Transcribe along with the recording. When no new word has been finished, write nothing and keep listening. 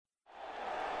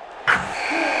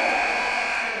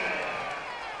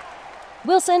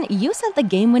Wilson, you sent the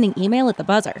game-winning email at the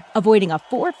buzzer, avoiding a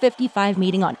 4:55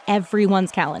 meeting on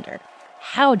everyone's calendar.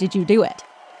 How did you do it?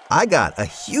 I got a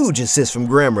huge assist from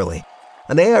Grammarly,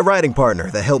 an AI writing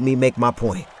partner that helped me make my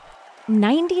point.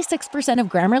 96% of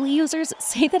Grammarly users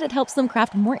say that it helps them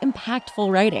craft more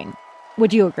impactful writing.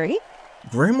 Would you agree?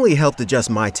 Grammarly helped adjust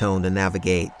my tone to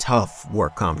navigate tough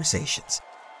work conversations.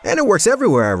 And it works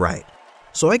everywhere I write,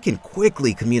 so I can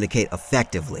quickly communicate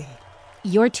effectively.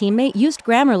 Your teammate used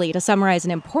Grammarly to summarize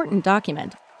an important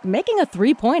document, making a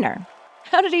 3-pointer.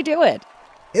 How did he do it?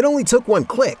 It only took one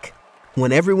click.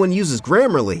 When everyone uses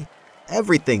Grammarly,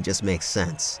 everything just makes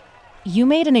sense. You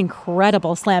made an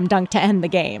incredible slam dunk to end the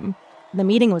game. The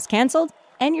meeting was canceled,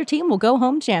 and your team will go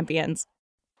home champions.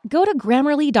 Go to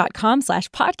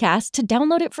Grammarly.com/podcast to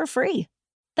download it for free.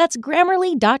 That's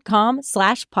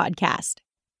Grammarly.com/podcast.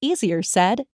 Easier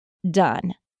said,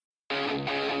 done.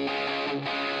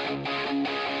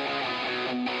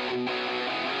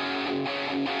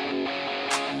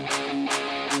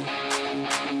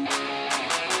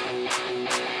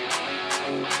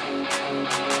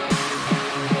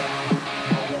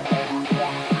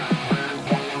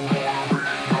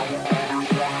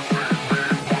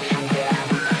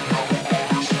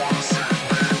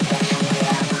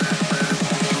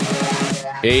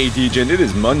 Hey, DJ, it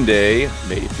is Monday,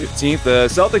 May 15th. The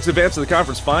Celtics advance to the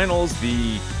conference finals.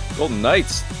 The Golden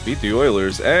Knights beat the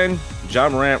Oilers, and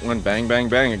John Morant went bang, bang,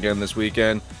 bang again this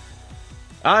weekend.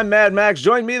 I'm Mad Max.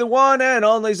 Join me, the one and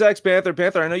only Zach Panther.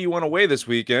 Panther, I know you went away this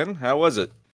weekend. How was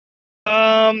it?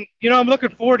 I'm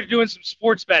looking forward to doing some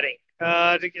sports betting.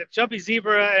 Jumpy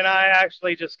Zebra and I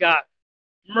actually just got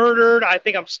murdered. I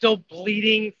think I'm still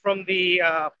bleeding from the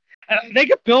they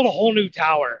could build a whole new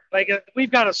tower. We've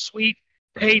got a suite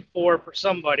paid for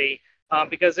somebody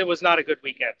because it was not a good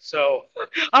weekend. So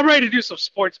I'm ready to do some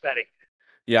sports betting.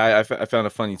 Yeah, I found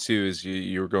it funny too, is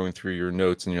you were going through your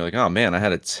notes and you're like, oh man, I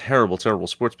had a terrible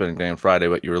sports betting day on Friday,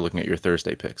 but you were looking at your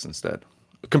Thursday picks instead.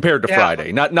 Compared to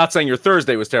Friday. Not saying your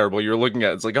Thursday was terrible. You're looking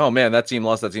at, it's like, oh man, that team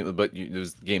lost that team, but it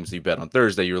was games you bet on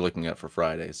Thursday you were looking at for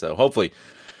Friday. So hopefully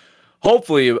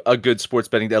a good sports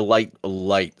betting day, a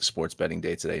light sports betting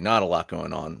day today. Not a lot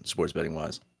going on sports betting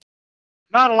wise.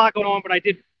 Not a lot going on, but I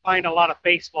did find a lot of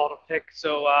baseball to pick.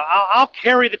 So I'll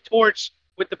carry the torch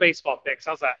with the baseball picks.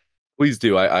 How's that? Please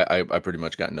do. I pretty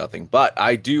much got nothing, but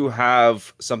I do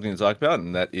have something to talk about,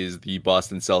 and that is the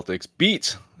Boston Celtics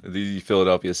beat the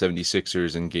Philadelphia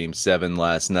 76ers in Game 7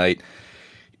 last night.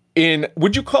 In,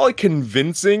 would you call it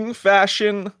convincing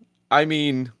fashion? I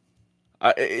mean,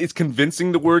 is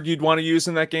convincing the word you'd want to use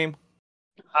in that game?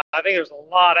 I think there's a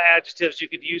lot of adjectives you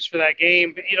could use for that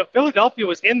game. Philadelphia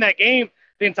was in that game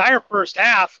the entire first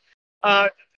half.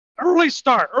 Early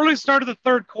start of the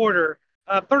third quarter,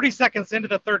 30 seconds into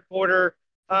the third quarter,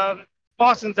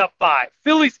 Boston's up 5.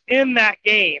 Philly's in that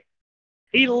game.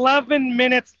 11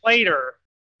 minutes later,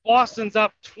 Boston's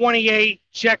up 28,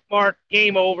 check mark,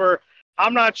 game over.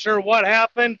 I'm not sure what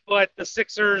happened, but the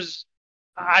Sixers,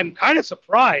 I'm kind of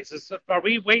surprised. Are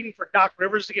we waiting for Doc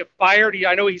Rivers to get fired?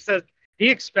 I know he says he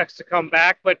expects to come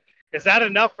back, but is that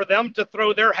enough for them to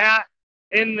throw their hat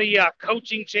in the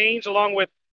coaching change along with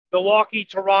Milwaukee,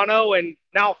 Toronto, and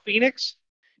now Phoenix?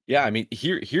 Yeah, I mean,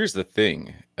 here's the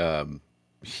thing.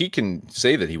 He can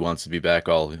say that he wants to be back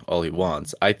all he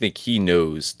wants. I think he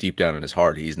knows deep down in his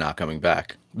heart he's not coming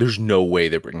back. There's no way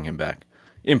they're bringing him back.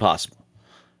 Impossible.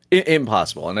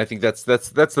 Impossible. And I think that's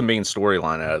the main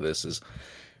storyline out of this is,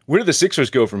 where do the Sixers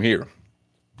go from here?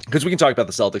 Because we can talk about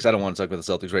the Celtics. I don't want to talk about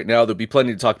the Celtics right now. There'll be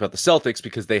plenty to talk about the Celtics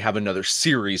because they have another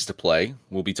series to play.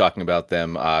 We'll be talking about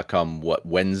them come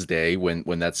Wednesday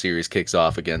when that series kicks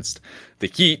off against the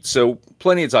Heat. So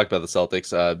plenty to talk about the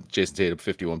Celtics. Jason Tatum,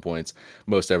 51 points,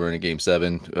 most ever in a Game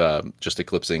 7, just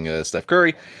eclipsing Steph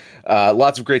Curry.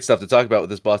 Lots of great stuff to talk about with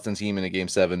this Boston team in a Game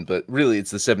 7, but really it's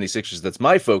the 76ers that's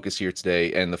my focus here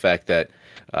today, and the fact that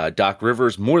Doc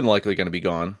Rivers more than likely going to be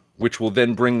gone, which will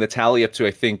then bring the tally up to,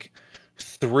 I think,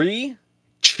 3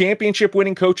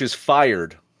 championship-winning coaches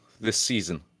fired this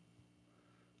season.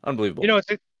 Unbelievable.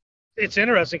 It's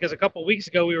interesting because a couple of weeks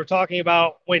ago we were talking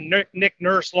about when Nick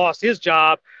Nurse lost his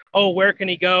job. Oh, where can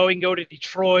he go? He can go to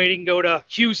Detroit. He can go to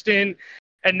Houston.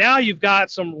 And now you've got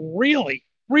some really,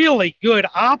 really good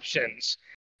options.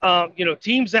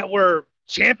 Teams that were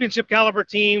championship caliber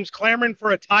teams clamoring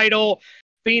for a title.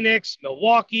 Phoenix,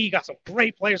 Milwaukee, got some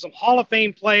great players, some Hall of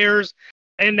Fame players.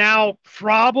 And now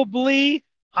probably,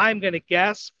 I'm going to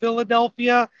guess,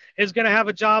 Philadelphia is going to have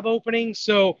a job opening.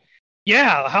 So,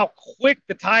 yeah, how quick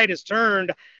the tide has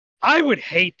turned. I would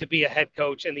hate to be a head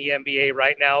coach in the NBA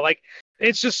right now.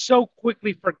 It's just so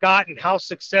quickly forgotten how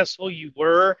successful you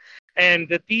were, and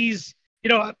that these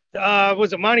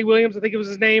Was it Monty Williams? I think it was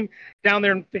his name down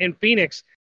there in Phoenix.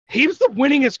 He was the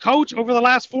winningest coach over the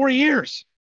last 4 years.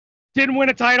 Didn't win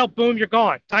a title. Boom, you're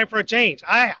gone. Time for a change.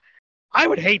 I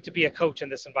would hate to be a coach in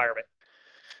this environment.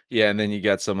 Yeah, and then you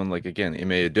got someone like, again,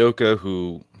 Ime Udoka,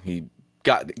 who he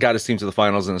got his team to the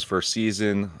finals in his first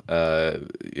season.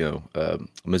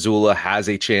 Missoula has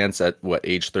a chance at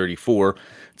age 34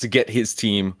 to get his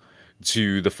team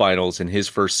to the finals in his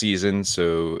first season.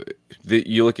 So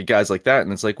you look at guys like that,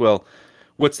 and it's like, well,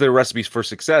 what's their recipes for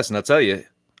success? And I'll tell you,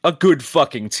 a good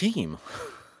fucking team.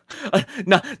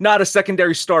 Not a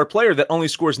secondary star player that only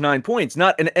scores 9 points,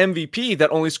 not an MVP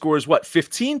that only scores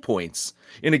 15 points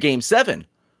in a game 7.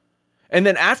 And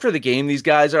then after the game, these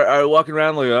guys are walking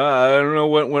around like, I don't know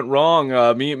what went wrong.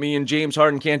 Me and James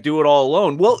Harden can't do it all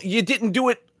alone. Well, you didn't do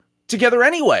it together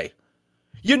anyway.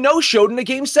 You no-showed in a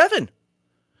game 7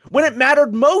 when it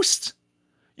mattered most.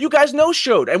 You guys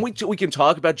no-showed, and we can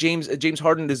talk about James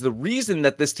Harden is the reason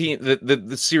that this team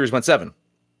the series went 7.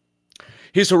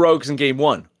 His heroics in game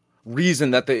 1,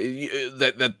 reason that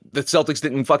the Celtics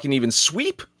didn't fucking even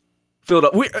sweep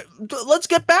Philadelphia. Let's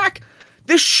get back.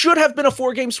 This should have been a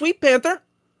 4-game sweep, Panther.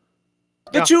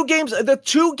 The two games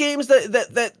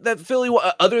that Philly,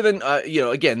 other than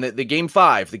again the game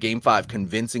 5,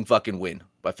 convincing fucking win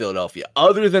by Philadelphia.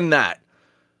 Other than that,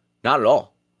 not at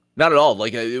all.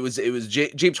 Like it was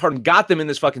James Harden got them in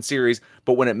this fucking series,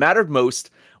 but when it mattered most,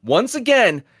 once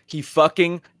again he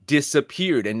fucking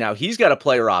disappeared, and now he's got a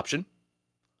player option.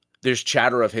 There's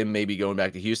chatter of him maybe going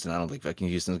back to Houston. I don't think fucking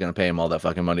Houston's going to pay him all that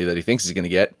fucking money that he thinks he's going to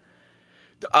get.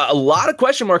 A lot of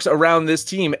question marks around this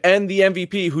team and the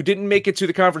MVP who didn't make it to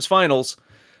the conference finals.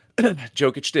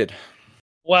 Jokic did.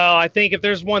 Well, I think if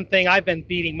there's one thing I've been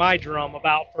beating my drum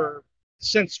about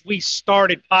since we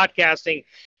started podcasting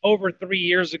over 3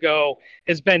 years ago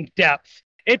has been depth.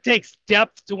 It takes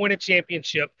depth to win a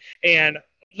championship. And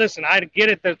listen, I get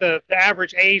it that the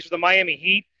average age of the Miami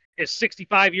Heat is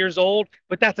 65 years old,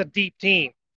 but that's a deep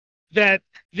team. That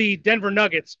the Denver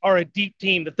Nuggets are a deep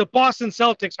team, that the Boston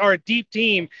Celtics are a deep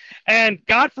team, and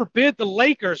God forbid the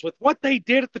Lakers with what they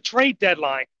did at the trade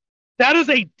deadline. That is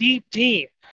a deep team.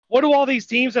 What do all these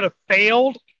teams that have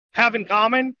failed have in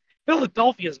common?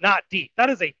 Philadelphia is not deep. That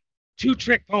is a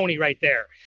 2-trick pony right there.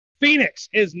 Phoenix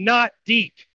is not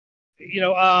deep.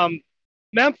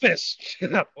 Memphis,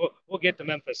 we'll get to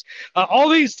Memphis. All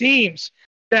these teams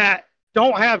that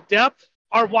don't have depth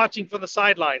are watching from the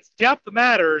sidelines. Depth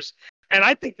matters, and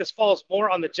I think this falls more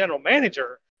on the general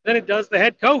manager than it does the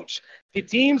head coach. The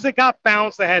teams that got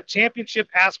bounced, that had championship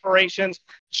aspirations,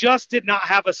 just did not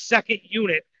have a second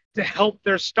unit to help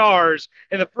their stars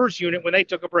in the first unit when they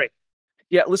took a break.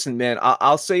 Yeah, listen, man,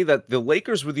 I'll say that the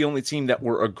Lakers were the only team that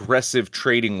were aggressive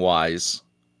trading-wise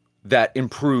that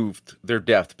improved their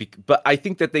depth. But I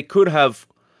think that they could have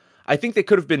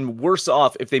been worse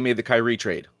off if they made the Kyrie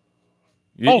trade.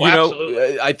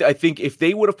 Absolutely. I think if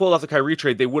they would have pulled off the Kyrie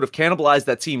trade, they would have cannibalized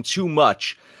that team too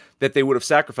much that they would have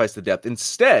sacrificed the depth.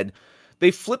 Instead,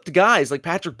 they flipped guys like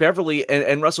Patrick Beverley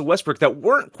and Russell Westbrook that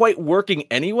weren't quite working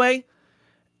anyway,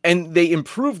 and they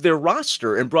improved their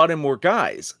roster and brought in more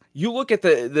guys. You look at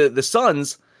the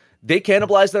Suns, they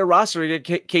cannibalized their roster to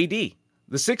get KD.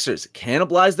 The Sixers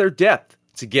cannibalized their depth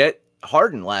to get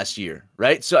Harden last year,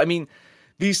 right? So, I mean,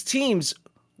 these teams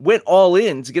went all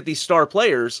in to get these star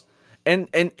players and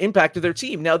impacted their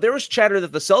team. Now, there was chatter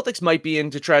that the Celtics might be in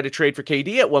to try to trade for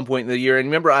KD at one point in the year. And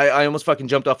remember, I almost fucking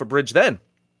jumped off a bridge then.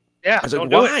 Yeah, I was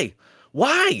like, why?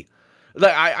 Why?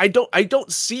 Like, I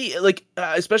don't see, like,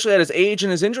 especially at his age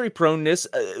and his injury proneness,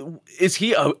 is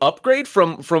he an upgrade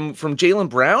from Jaylen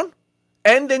Brown?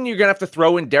 And then you're gonna have to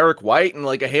throw in Derek White and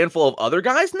like a handful of other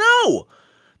guys? No.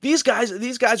 These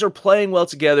guys are playing well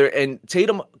together, and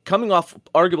Tatum coming off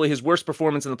arguably his worst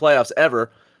performance in the playoffs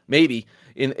ever, maybe.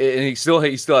 And he still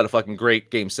had a fucking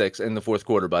great game 6 in the fourth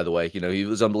quarter, by the way. He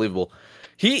was unbelievable.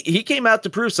 He came out to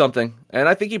prove something, and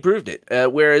I think he proved it.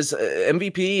 Whereas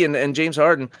MVP and James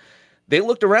Harden, they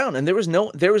looked around, and there was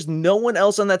no one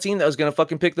else on that team that was going to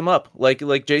fucking pick them up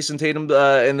like Jason Tatum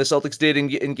and the Celtics did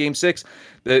in Game 6.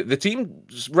 The team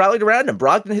rallied around him.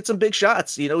 Brogdon hit some big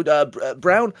shots.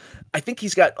 Brown, I think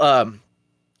he's got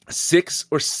 6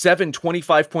 or 7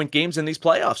 25-point games in these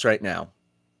playoffs right now.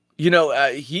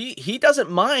 He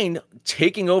doesn't mind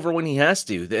taking over when he has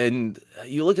to. And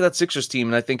you look at that Sixers team,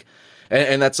 and I think,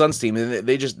 and that Suns team, and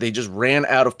they just ran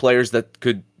out of players that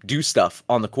could do stuff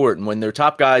on the court. And when their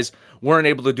top guys weren't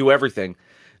able to do everything,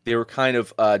 they were kind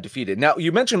of defeated. Now,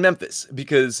 you mentioned Memphis,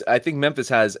 because I think Memphis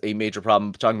has a major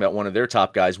problem talking about one of their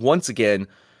top guys. Once again,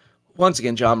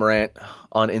 John Morant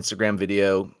on Instagram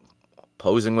video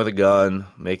posing with a gun,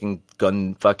 making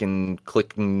gun fucking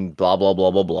clicking, blah, blah, blah,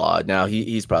 blah, blah. Now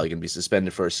he's probably going to be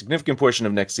suspended for a significant portion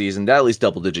of next season. At least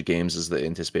double-digit games is the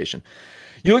anticipation.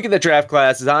 You look at the draft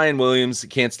class, Zion Williams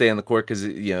can't stay on the court because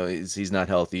he's not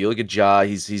healthy. You look at Ja,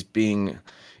 he's being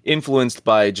influenced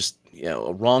by just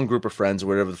a wrong group of friends or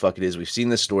whatever the fuck it is. We've seen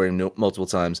this story multiple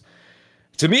times.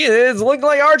 To me, it's looking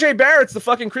like RJ Barrett's the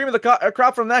fucking cream of the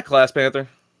crop from that class, Panther.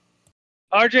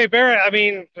 RJ Barrett, I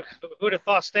mean, who'd have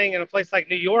thought staying in a place like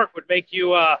New York would make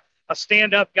you a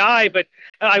stand-up guy? But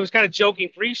I was kind of joking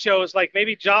pre-shows, like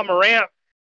maybe Ja Morant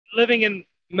living in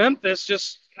Memphis,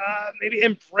 just maybe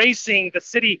embracing the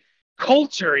city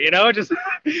culture, just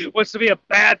wants to be a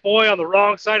bad boy on the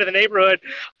wrong side of the neighborhood.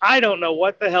 I don't know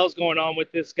what the hell's going on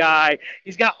with this guy.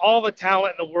 He's got all the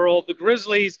talent in the world. The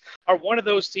Grizzlies are one of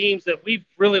those teams that we've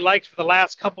really liked for the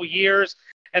last couple years.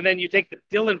 And then you take the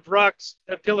Dylan Brooks,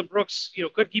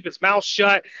 couldn't keep his mouth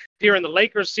shut during the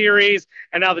Lakers series.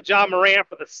 And now the Ja Morant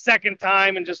for the second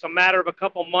time in just a matter of a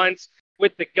couple months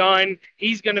with the gun.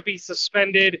 He's going to be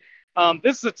suspended.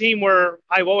 This is a team where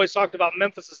I've always talked about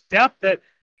Memphis's depth that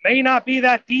may not be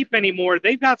that deep anymore.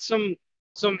 They've got some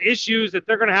issues that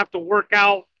they're going to have to work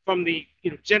out from the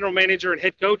general manager and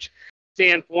head coach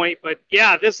standpoint. But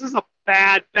yeah, this is a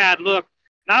bad look,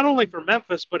 not only for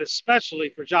Memphis, but especially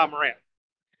for Ja Morant.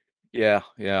 Yeah.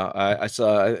 I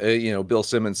saw, Bill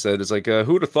Simmons said, it's like,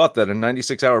 who would have thought that a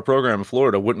 96-hour program in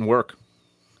Florida wouldn't work?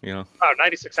 Oh,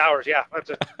 96 hours. Yeah.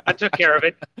 I took care of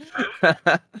it.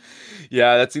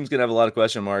 Yeah, that team's going to have a lot of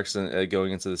question marks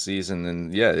going into the season.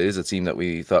 And yeah, it is a team that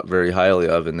we thought very highly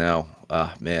of. And now,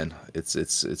 man,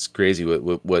 it's crazy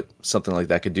what something like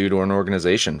that could do to an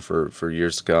organization for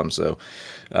years to come. So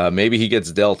maybe he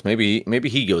gets dealt. Maybe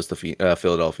he goes to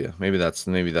Philadelphia. Maybe that's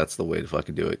the way to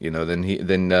fucking do it.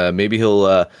 Then maybe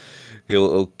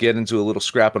he'll get into a little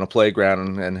scrap on a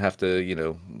playground and have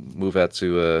to, move out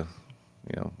to,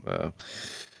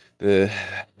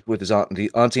 with his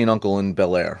auntie and uncle in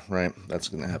Bel Air, right? That's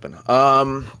going to happen.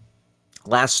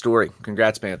 Last story.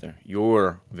 Congrats, Panther.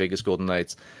 Your Vegas Golden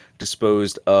Knights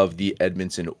disposed of the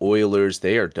Edmonton Oilers.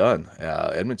 They are done.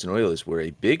 Edmonton Oilers were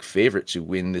a big favorite to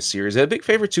win this series, a big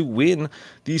favorite to win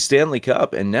the Stanley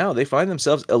Cup, and now they find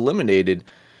themselves eliminated.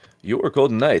 Your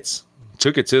Golden Knights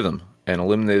took it to them and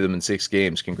eliminated them in 6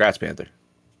 games. Congrats, Panther.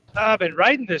 I've been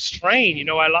riding this train.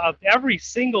 I love every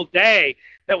single day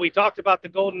that we talked about the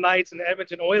Golden Knights and the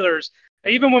Edmonton Oilers.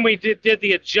 Even when we did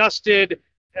the adjusted,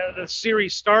 the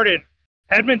series started,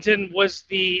 Edmonton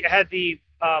had the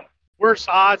worst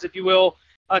odds, if you will,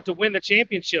 to win the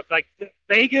championship. Like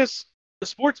Vegas, the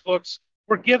sports books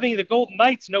were giving the Golden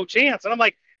Knights no chance. And I'm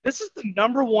like, this is the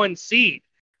number 1 seed.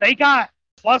 They got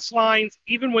plus lines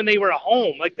even when they were at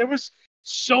home. Like there was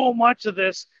so much of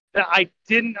this that I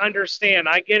didn't understand.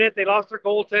 I get it. They lost their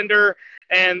goaltender,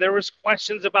 and there was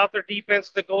questions about their defense,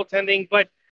 the goaltending, but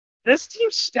this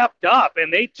team stepped up,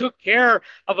 and they took care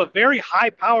of a very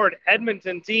high-powered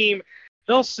Edmonton team.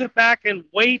 They'll sit back and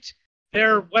wait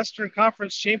their Western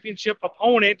Conference Championship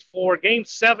opponent for Game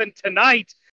 7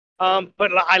 tonight,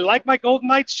 but I like my Golden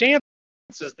Knights'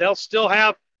 chances. They'll still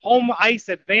have home ice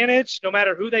advantage no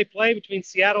matter who they play between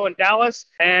Seattle and Dallas.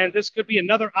 And this could be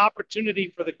another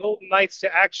opportunity for the Golden Knights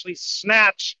to actually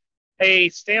snatch a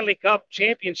Stanley Cup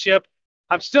championship.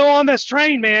 I'm still on this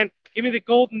train, man. Give me the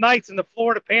Golden Knights and the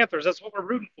Florida Panthers. That's what we're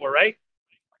rooting for, right?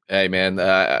 Hey, man,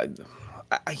 at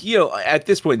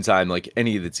this point in time, like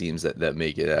any of the teams that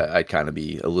make it, I'd kind of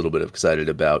be a little bit excited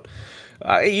about.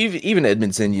 Even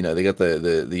Edmonton, they got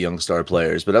the young star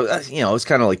players, but I was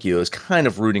kind of like you. I was kind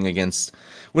of rooting against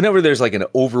whenever there's like an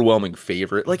overwhelming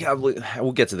favorite. Like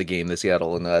we'll get to the game, the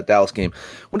Seattle and Dallas game.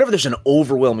 Whenever there's an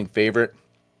overwhelming favorite,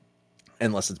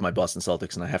 unless it's my Boston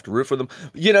Celtics and I have to root for them,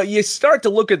 you start to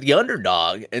look at the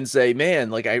underdog and say,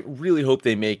 man, like I really hope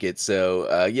they make it.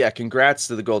 So congrats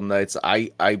to the Golden Knights.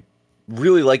 I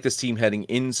really like this team heading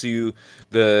into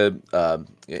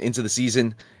the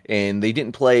season. And they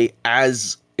didn't play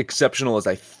as exceptional as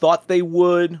I thought they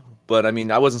would. But, I mean,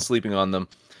 I wasn't sleeping on them.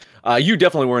 You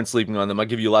definitely weren't sleeping on them. I'll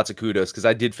give you lots of kudos because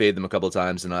I did fade them a couple of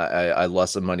times, and I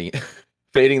lost some money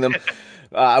fading them.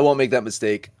 I won't make that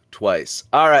mistake twice.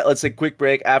 All right, let's take a quick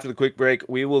break. After the quick break,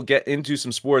 we will get into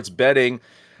some sports betting.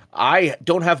 I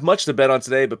don't have much to bet on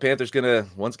today, but Panther's going to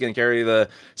once again carry the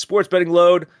sports betting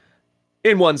load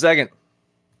in 1 second.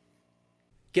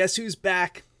 Guess who's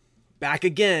back? Back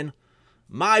again.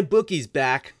 My bookie's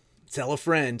back. Tell a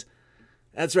friend.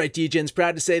 That's right, DJ's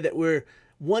proud to say that we're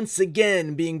once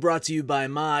again being brought to you by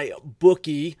my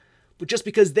bookie. But just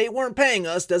because they weren't paying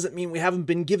us doesn't mean we haven't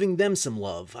been giving them some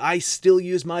love. I still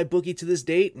use my bookie to this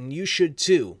date, and you should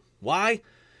too. Why?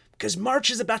 Because March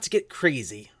is about to get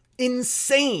crazy.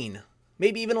 Insane.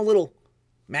 maybe even a little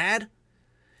mad?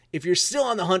 If you're still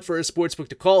on the hunt for a sportsbook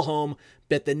to call home,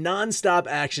 bet the non-stop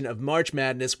action of March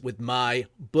Madness with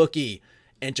MyBookie.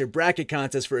 Enter bracket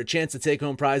contests for a chance to take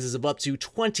home prizes of up to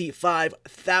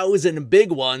 25,000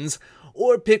 big ones,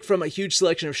 or pick from a huge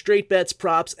selection of straight bets,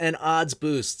 props, and odds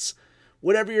boosts.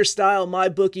 Whatever your style,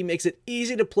 MyBookie makes it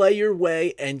easy to play your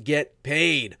way and get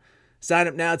paid. Sign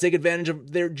up now, take advantage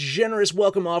of their generous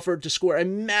welcome offer to score a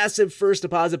massive first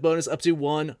deposit bonus up to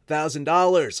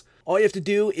 $1,000. All you have to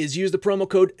do is use the promo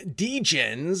code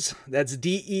DEGENS, that's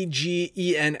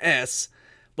DEGENS,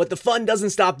 but the fun doesn't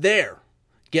stop there.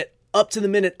 Get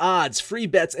up-to-the-minute odds, free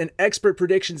bets, and expert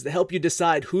predictions to help you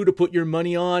decide who to put your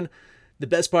money on. The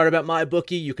best part about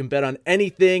MyBookie, you can bet on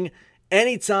anything,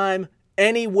 anytime,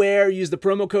 anywhere. Use the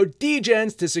promo code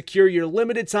DEGENS to secure your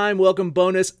limited-time welcome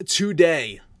bonus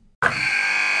today.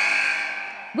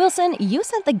 Wilson, you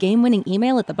sent the game-winning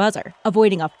email at the buzzer,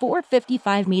 avoiding a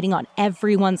 4:55 meeting on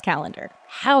everyone's calendar.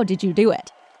 How did you do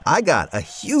it? I got a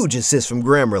huge assist from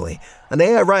Grammarly, an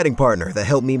AI writing partner that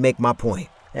helped me make my point.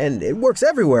 And it works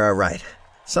everywhere I write.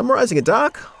 Summarizing a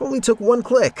doc only took one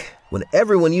click. When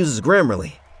everyone uses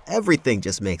Grammarly, everything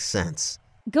just makes sense.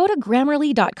 Go to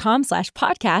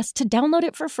Grammarly.com/podcast to download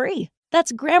it for free.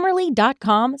 That's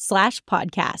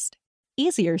Grammarly.com/podcast.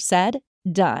 Easier said,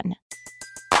 done.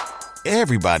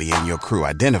 Everybody in your crew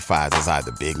identifies as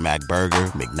either Big Mac Burger,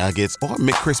 McNuggets, or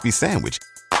McCrispy Sandwich.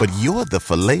 But you're the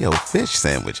Filet-O-Fish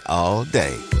Sandwich all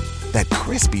day. That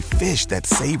crispy fish, that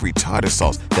savory tartar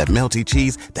sauce, that melty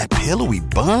cheese, that pillowy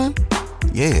bun.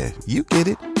 Yeah, you get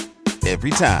it.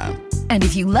 Every time. And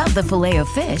if you love the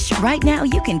Filet-O-Fish, right now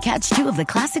you can catch two of the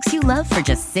classics you love for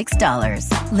just $6.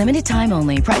 Limited time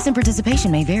only. Price and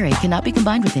participation may vary. Cannot be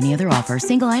combined with any other offer.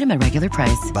 Single item at regular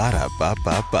price.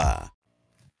 Ba-da-ba-ba-ba.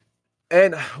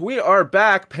 And we are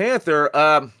back. Panther,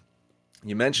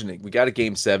 you mentioned it. We got a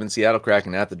game 7. Seattle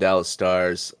Kraken at the Dallas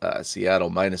Stars.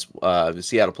 Seattle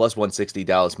plus 160,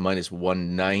 Dallas minus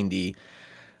 190.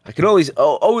 I can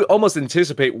almost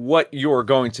anticipate what you're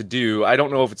going to do. I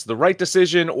don't know if it's the right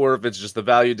decision or if it's just the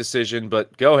value decision,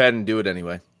 but go ahead and do it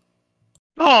anyway.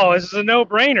 Oh, this is a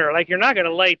no-brainer. Like, you're not going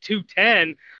to lay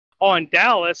 210 on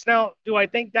Dallas. Now, do I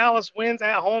think Dallas wins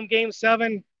at home game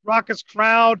 7? Raucous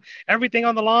crowd, everything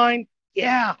on the line?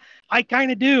 Yeah, I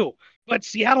kind of do. But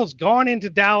Seattle's gone into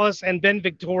Dallas and been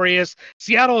victorious.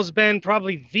 Seattle has been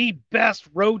probably the best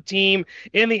road team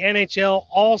in the NHL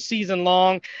all season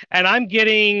long. And I'm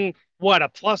getting, a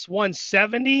plus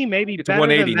 170? Maybe it's better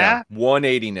 180 than that? Now.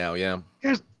 180 now, yeah.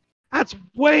 That's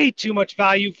way too much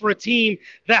value for a team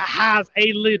that has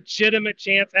a legitimate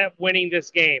chance at winning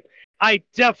this game. I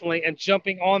definitely am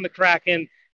jumping on the Kraken,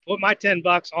 put my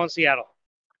 $10 on Seattle.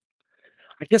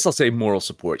 I guess I'll say moral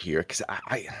support here because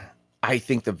I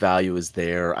think the value is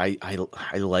there. I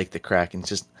like the Kraken.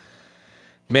 Just,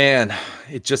 man,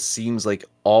 it just seems like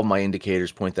all my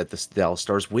indicators point that the Dallas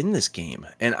Stars win this game.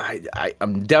 And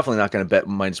I'm definitely not going to bet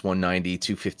minus 190,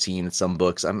 215 in some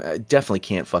books. I definitely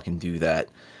can't fucking do that.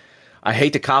 I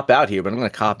hate to cop out here, but I'm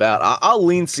going to cop out. I'll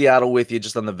lean Seattle with you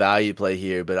just on the value play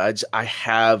here, but I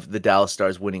have the Dallas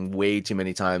Stars winning way too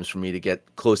many times for me to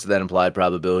get close to that implied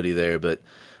probability there. But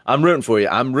I'm rooting for you.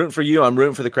 I'm rooting for you. I'm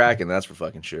rooting for the Kraken. That's for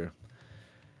fucking sure.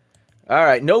 All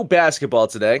right, no basketball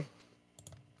today.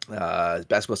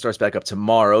 Basketball starts back up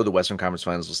tomorrow. The Western Conference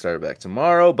Finals will start back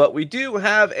tomorrow, but we do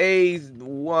have a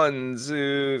 1,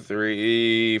 2,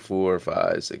 3, 4,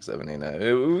 5, 6, 7, 8,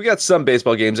 9. We got some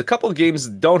baseball games. A couple of games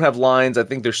don't have lines. I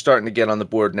think they're starting to get on the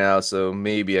board now, so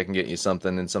maybe I can get you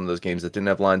something in some of those games that didn't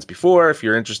have lines before if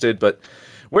you're interested. But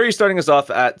where are you starting us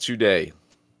off at today?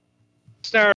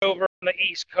 Start over on the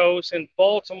East Coast in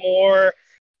Baltimore,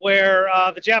 where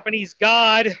the Japanese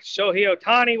god Shohei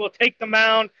Ohtani will take the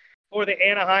mound for the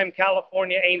Anaheim,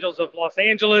 California Angels of Los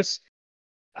Angeles.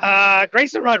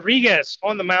 Grayson Rodriguez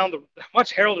on the mound, the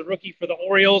much heralded rookie for the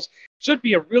Orioles. Should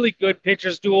be a really good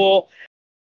pitcher's duel.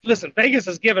 Listen, Vegas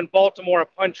has given Baltimore a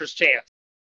puncher's chance.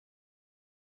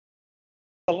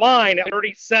 The line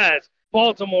already says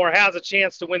Baltimore has a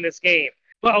chance to win this game.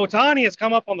 But Ohtani has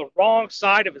come up on the wrong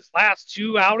side of his last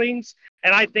 2 outings,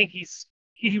 and I think he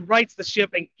rights the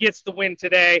ship and gets the win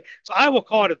today. So I will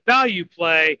call it a value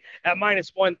play at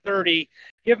minus 130.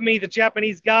 Give me the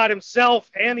Japanese god himself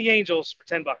and the Angels for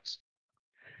 $10.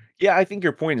 Yeah, I think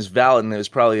your point is valid, and it was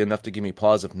probably enough to give me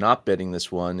pause of not betting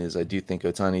this one, is I do think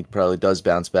Ohtani probably does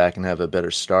bounce back and have a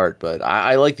better start. But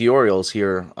I like the Orioles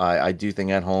here. I do think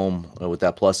at home with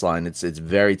that plus line, it's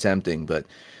very tempting, but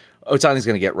Ohtani's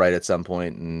going to get right at some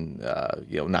point, and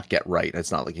not get right.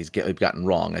 It's not like he's gotten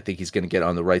wrong. I think he's going to get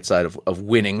on the right side of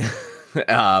winning,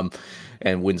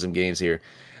 and win some games here.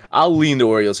 I'll lean the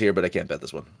Orioles here, but I can't bet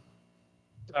this one.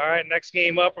 All right, next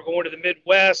game up, we're going to the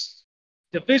Midwest.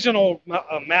 Divisional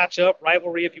matchup,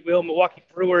 rivalry, if you will. Milwaukee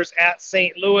Brewers at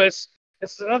St. Louis.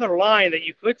 This is another line that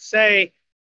you could say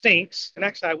stinks, and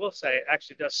actually I will say it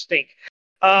actually does stink.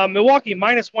 Milwaukee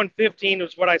minus 115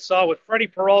 was what I saw with Freddie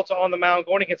Peralta on the mound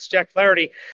going against Jack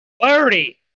Flaherty.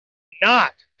 Flaherty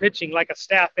not pitching like a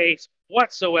staff ace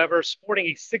whatsoever, sporting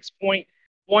a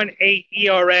 6.18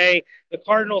 ERA. The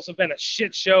Cardinals have been a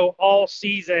shit show all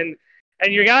season.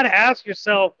 And you got to ask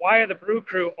yourself, why are the Brew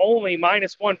Crew only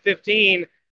minus 115?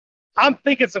 I'm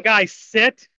thinking some guys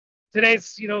sit.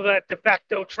 Today's, that de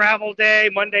facto travel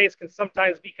day. Mondays can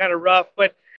sometimes be kind of rough.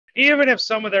 But even if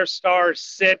some of their stars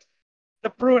sit, the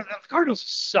Cardinals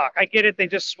suck. I get it. They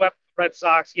just swept the Red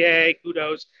Sox. Yay,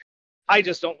 kudos. I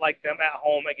just don't like them at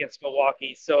home against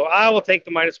Milwaukee. So I will take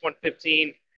the minus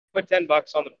 115, put $10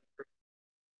 on the Brew.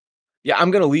 Yeah,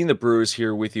 I'm going to lean the Brewers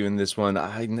here with you in this one.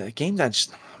 A game that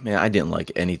just, man, I didn't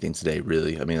like anything today,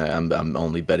 really. I mean, I'm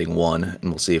only betting one, and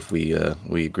we'll see if we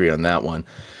agree on that one.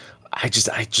 I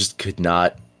just could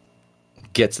not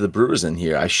get to the Brewers in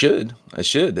here. I should.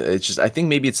 It's just, I think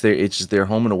maybe it's just their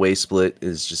home and away split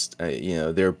is just,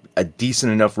 they're a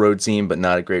decent enough road team, but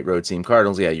not a great road team.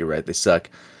 Cardinals, yeah, you're right, they suck.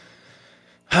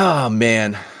 Oh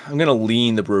man, I'm going to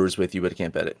lean the Brewers with you, but I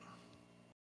can't bet it.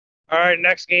 All right,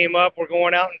 next game up, we're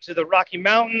going out into the Rocky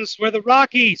Mountains where the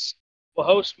Rockies will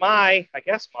host my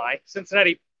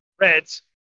Cincinnati Reds.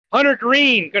 Hunter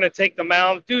Green going to take the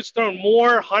mound. Dude's thrown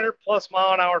more 100-plus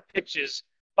mile-an-hour pitches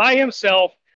by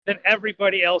himself than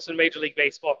everybody else in Major League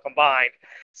Baseball combined.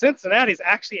 Cincinnati's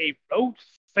actually a road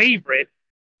favorite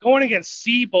going against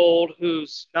Seabold,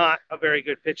 who's not a very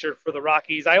good pitcher for the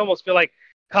Rockies. I almost feel like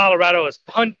Colorado is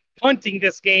punting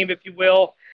this game, if you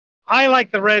will. I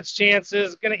like the Reds'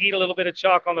 chances. Going to eat a little bit of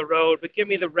chalk on the road, but give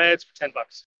me the Reds for $10.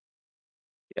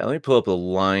 Yeah, let me pull up the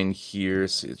line here.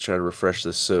 Try to refresh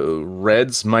this. So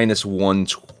Reds minus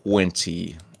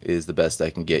 120 is the best I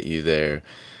can get you there.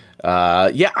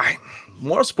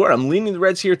 Moral support. I'm leaning the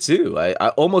Reds here too. I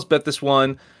almost bet this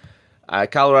one.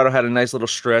 Colorado had a nice little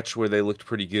stretch where they looked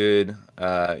pretty good.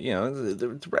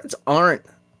 The Reds aren't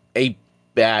a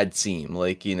bad team.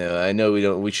 I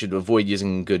know we should avoid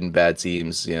using good and bad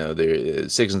teams. They're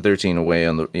 6-13 away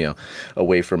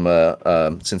away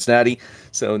from Cincinnati.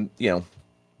 So,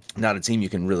 not a team you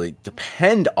can really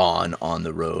depend on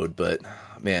the road, but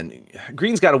man,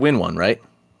 Green's got to win one, right?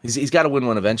 He's got to win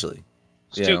one eventually.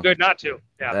 It's too good not to.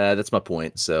 Yeah. That's my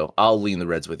point. So I'll lean the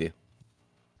Reds with you.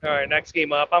 All right, next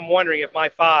game up. I'm wondering if my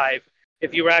 5,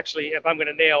 if I'm going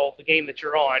to nail the game that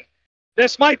you're on,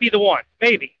 this might be the one.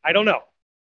 Maybe. I don't know.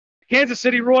 Kansas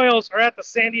City Royals are at the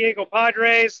San Diego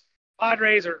Padres.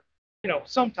 Padres are,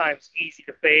 sometimes easy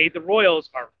to fade. The Royals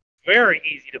are very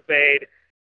easy to fade.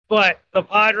 But the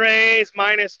Padres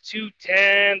minus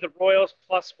 210, the Royals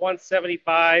plus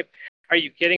 175. Are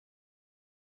you kidding?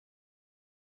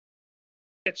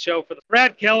 Show for the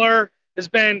Brad Keller has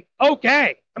been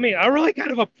okay. I mean, a really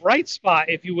kind of a bright spot,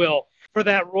 if you will, for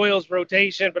that Royals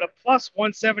rotation. But a plus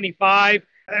 175,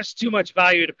 that's too much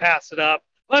value to pass it up.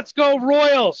 Let's go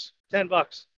Royals.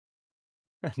 $10.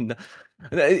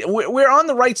 We're on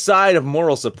the right side of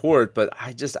moral support, but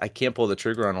I can't pull the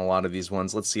trigger on a lot of these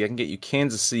ones. Let's see. I can get you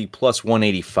Kansas City plus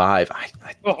 185.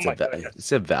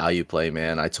 It's a value play,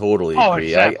 man. I totally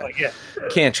agree. Exactly. I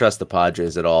can't trust the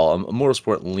Padres at all. I'm a moral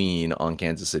support lean on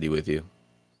Kansas City with you.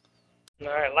 All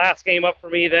right, last game up for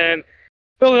me then.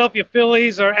 Philadelphia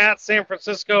Phillies are at San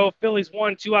Francisco. Phillies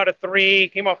won 2 out of 3.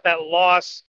 Came off that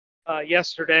loss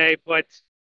yesterday, but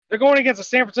they're going against a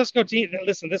San Francisco team.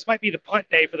 Listen, this might be the punt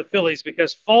day for the Phillies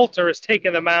because Falter has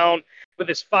taken the mound with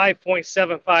his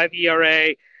 5.75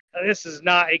 ERA. This is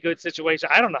not a good situation.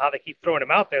 I don't know how they keep throwing him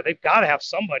out there. They've got to have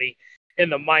somebody in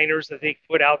the minors that they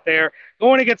put out there.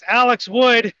 Going against Alex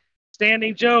Wood,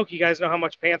 standing joke. You guys know how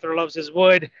much Panther loves his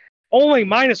Wood. Only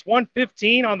minus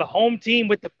 115 on the home team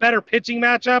with the better pitching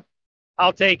matchup.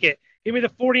 I'll take it. Give me the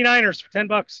 49ers for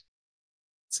 $10.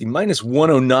 See, minus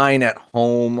 109 at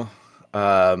home.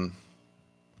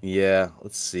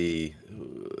 Let's see.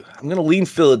 I'm going to lean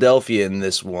Philadelphia in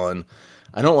this one.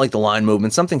 I don't like the line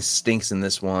movement. Something stinks in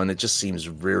this one. It just seems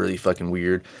really fucking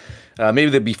weird. Maybe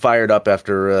they'd be fired up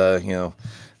after,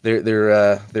 their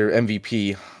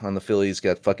MVP on the Phillies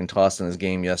got fucking tossed in his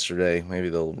game yesterday. Maybe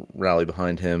they'll rally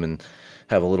behind him and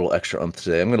have a little extra umph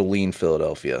today. I'm going to lean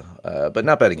Philadelphia, but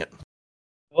not betting it.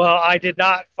 Well, I did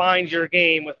not find your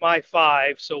game with my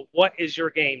 5. So what is your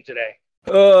game today?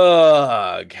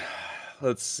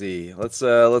 Let's see. Let's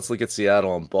look at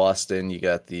Seattle and Boston. You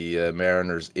got the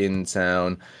Mariners in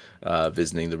town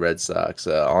visiting the Red Sox.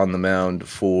 On the mound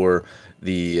for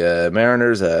the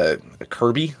Mariners,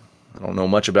 Kirby. don't know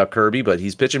much about Kirby, but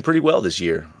he's pitching pretty well this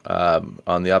year.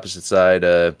 On the opposite side,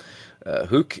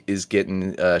 Hook is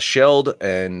getting shelled,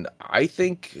 and I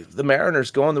think the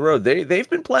Mariners go on the road. They've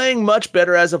been playing much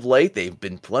better as of late. They've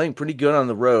been playing pretty good on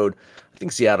the road. I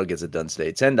think Seattle gets it done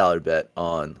today. $10 bet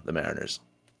on the Mariners.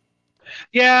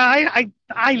 Yeah,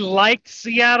 I liked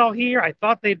Seattle here. I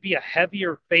thought they'd be a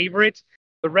heavier favorite.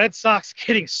 The Red Sox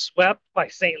getting swept by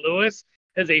St. Louis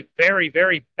is a very,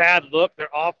 very bad look. Their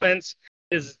offense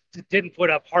didn't put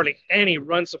up hardly any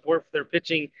run support for their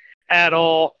pitching at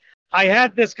all. I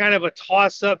had this kind of a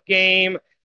toss-up game.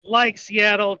 Like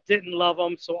Seattle, didn't love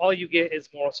them, so all you get is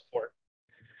moral support.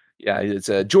 Yeah, it's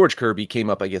George Kirby came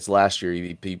up, I guess, last year.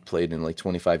 He played in like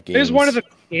 25 games. He's one of the.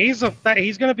 He's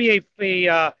going to be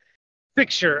a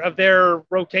fixture of their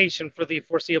rotation for the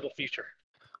foreseeable future.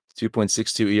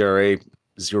 2.62 ERA,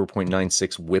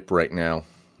 0.96 WHIP right now.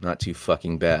 Not too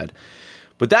fucking bad.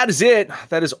 But that is it.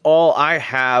 That is all I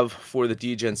have for the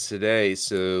D-Gens today.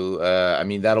 So,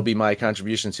 that'll be my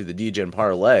contribution to the D-Gen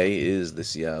parlay is the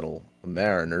Seattle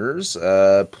Mariners.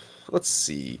 Let's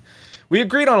see. We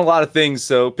agreed on a lot of things,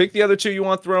 so pick the other two you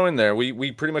want to throw in there.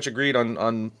 We pretty much agreed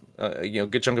on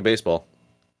good chunk of baseball.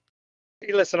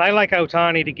 Hey, listen, I like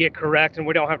Ohtani to get correct, and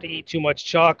we don't have to eat too much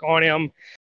chalk on him.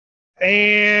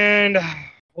 And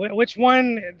which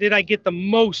one did I get the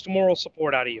most moral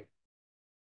support out of you?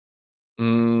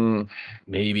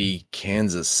 Maybe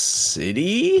Kansas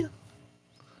City.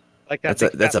 Like that.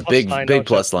 That's a big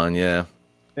plus line. Yeah.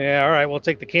 Yeah. All right. We'll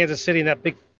take the Kansas City and that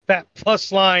big fat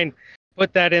plus line.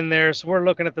 Put that in there. So we're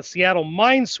looking at the Seattle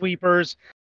Minesweepers,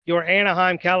 your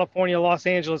Anaheim, California, Los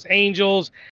Angeles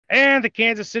Angels, and the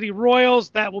Kansas City Royals.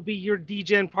 That will be your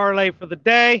D-Gen parlay for the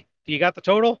day. Do you got the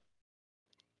total?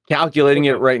 Calculating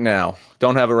it right now.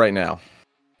 Don't have it right now.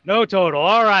 No total.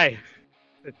 All right.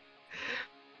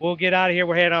 We'll get out of here.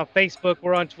 We're heading on Facebook.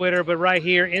 We're on Twitter. But right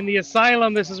here in the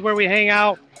asylum, this is where we hang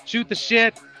out, shoot the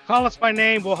shit, call us by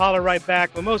name. We'll holler right back.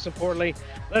 But most importantly,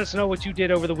 let us know what you did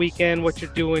over the weekend, what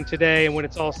you're doing today. And when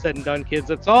it's all said and done, kids,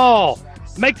 that's all.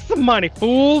 Make some money,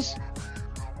 fools.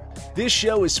 This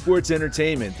show is sports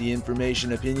entertainment. The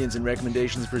information, opinions, and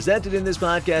recommendations presented in this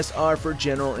podcast are for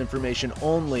general information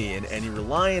only, and any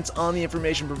reliance on the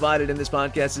information provided in this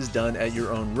podcast is done at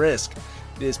your own risk.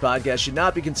 This podcast should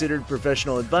not be considered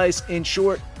professional advice. In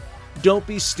short, don't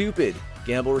be stupid.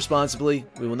 Gamble responsibly.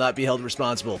 We will not be held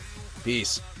responsible.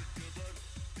 Peace.